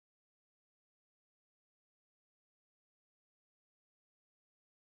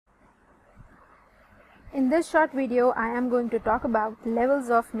In this short video, I am going to talk about levels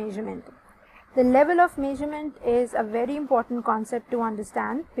of measurement. The level of measurement is a very important concept to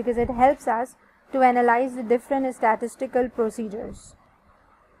understand because it helps us to analyze the different statistical procedures.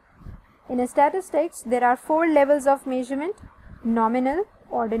 In statistics, there are 4 levels of measurement: nominal,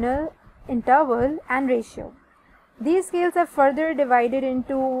 ordinal, interval, and ratio. These scales are further divided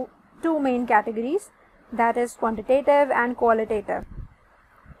into 2 main categories, that is quantitative and qualitative.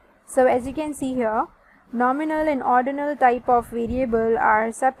 So as you can see here, nominal and ordinal type of variable are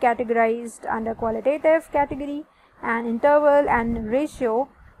subcategorized under qualitative category, and interval and ratio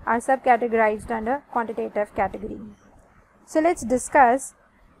are subcategorized under quantitative category. So let's discuss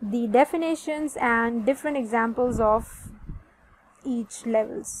the definitions and different examples of each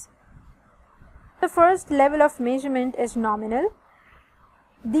levels. The first level of measurement is nominal.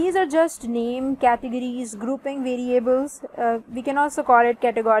 These are just name, categories, grouping variables. We can also call it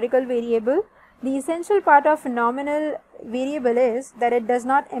categorical variable. The essential part of a nominal variable is that it does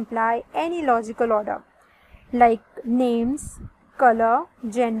not imply any logical order, like names, color,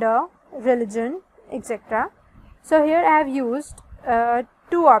 gender, religion, etc. So here I have used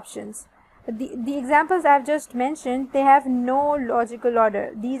 2 options. The examples I have just mentioned, they have no logical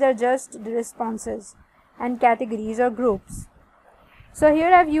order. These are just the responses and categories or groups. So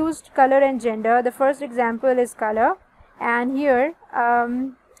here I have used color and gender. The first example is color, and here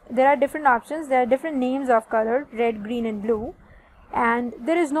there are different options. There are different names of color: red, green, and blue, and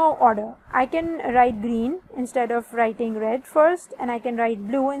there is no order. I can write green instead of writing red first, and I can write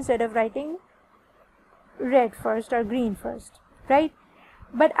blue instead of writing red first or green first, right?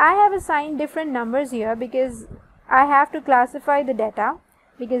 But I have assigned different numbers here because I have to classify the data,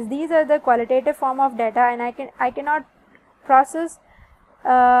 because these are the qualitative form of data, and I cannot process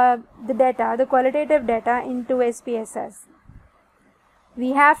the qualitative data into SPSS.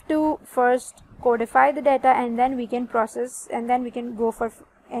 We have to first codify the data, and then we can process, and then we can go for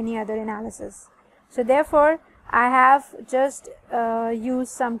any other analysis. So therefore I have just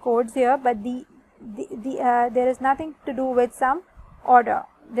used some codes here, but there is nothing to do with some order.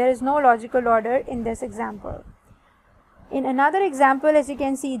 There is no logical order in this example. In another example, as you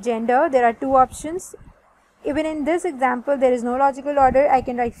can see, gender, there are 2 options. Even in this example, there is no logical order. I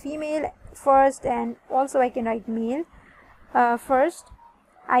can write female first, and also I can write male first.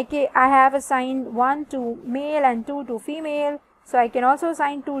 I have assigned 1 to male and 2 to female, so I can also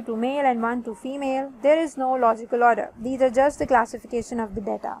assign 2 to male and 1 to female. There is no logical order. These are just the classification of the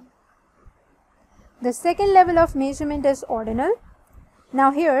data. The second level of measurement is ordinal.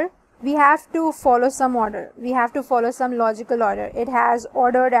 Now here we have to follow some order. We have to follow some logical order. It has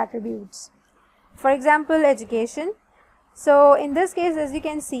ordered attributes. For example, education. So in this case, as you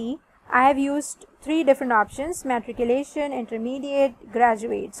can see, I have used 3 different options: matriculation, intermediate,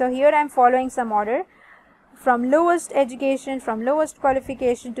 graduate. So here I am following some order from lowest education, from lowest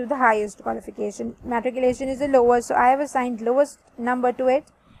qualification to the highest qualification. Matriculation is the lowest, so I have assigned lowest number to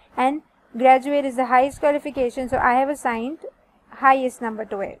it, and graduate is the highest qualification, so I have assigned highest number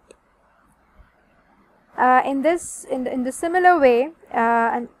to it. In the similar way,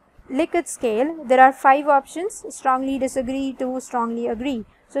 Likert scale, there are 5 options: strongly disagree to strongly agree.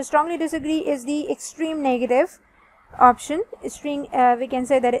 So strongly disagree is the extreme negative option. We can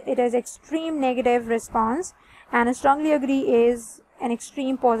say that it is extreme negative response, and strongly agree is an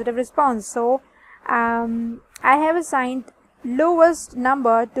extreme positive response. So I have assigned lowest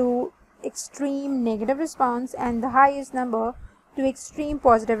number to extreme negative response and the highest number to extreme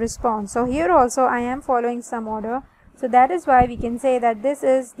positive response. So here also I am following some order. So that is why we can say that this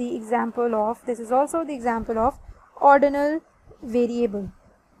is also the example of ordinal variable.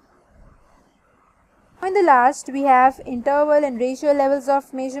 In the last, we have interval and ratio levels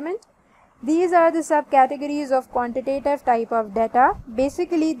of measurement. These are the subcategories of quantitative type of data.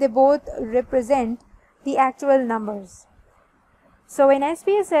 Basically, they both represent the actual numbers. So in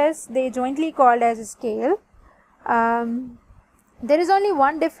SPSS, they are jointly called as a scale. There is only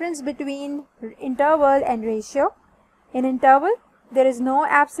one difference between interval and ratio. In interval, there is no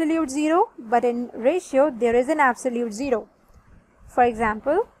absolute 0, but in ratio, there is an absolute 0. For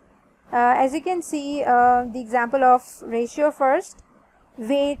example, as you can see, the example of ratio first: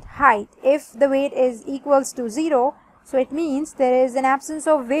 weight, height. If the weight is equals to 0, so it means there is an absence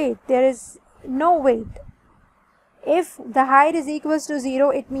of weight. There is no weight. If the height is equals to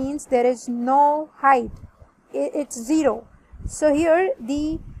 0, it means there is no height. It's 0. So here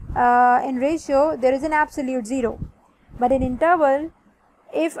in ratio, there is an absolute 0. But in interval,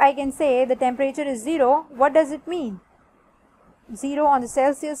 if I can say the temperature is 0, what does it mean? 0 on the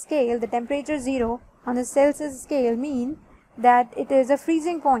Celsius scale, the temperature 0 on the Celsius scale mean that it is a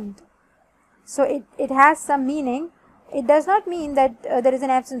freezing point. So it has some meaning. It does not mean that there is an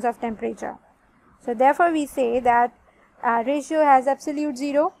absence of temperature. So therefore we say that ratio has absolute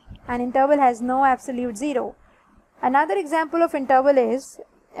 0 and interval has no absolute 0. Another example of interval is,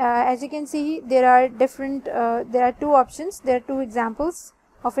 as you can see, there are two options, there are two examples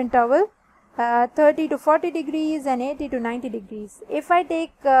of interval, 30 to 40 degrees and 80 to 90 degrees. If I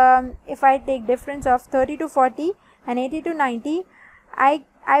take difference of 30 to 40 and 80 to 90,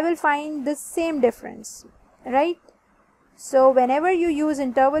 I will find the same difference, right? So whenever you use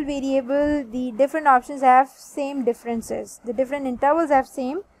interval variable, the different options have same differences. The different intervals have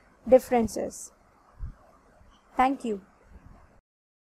same differences. Thank you.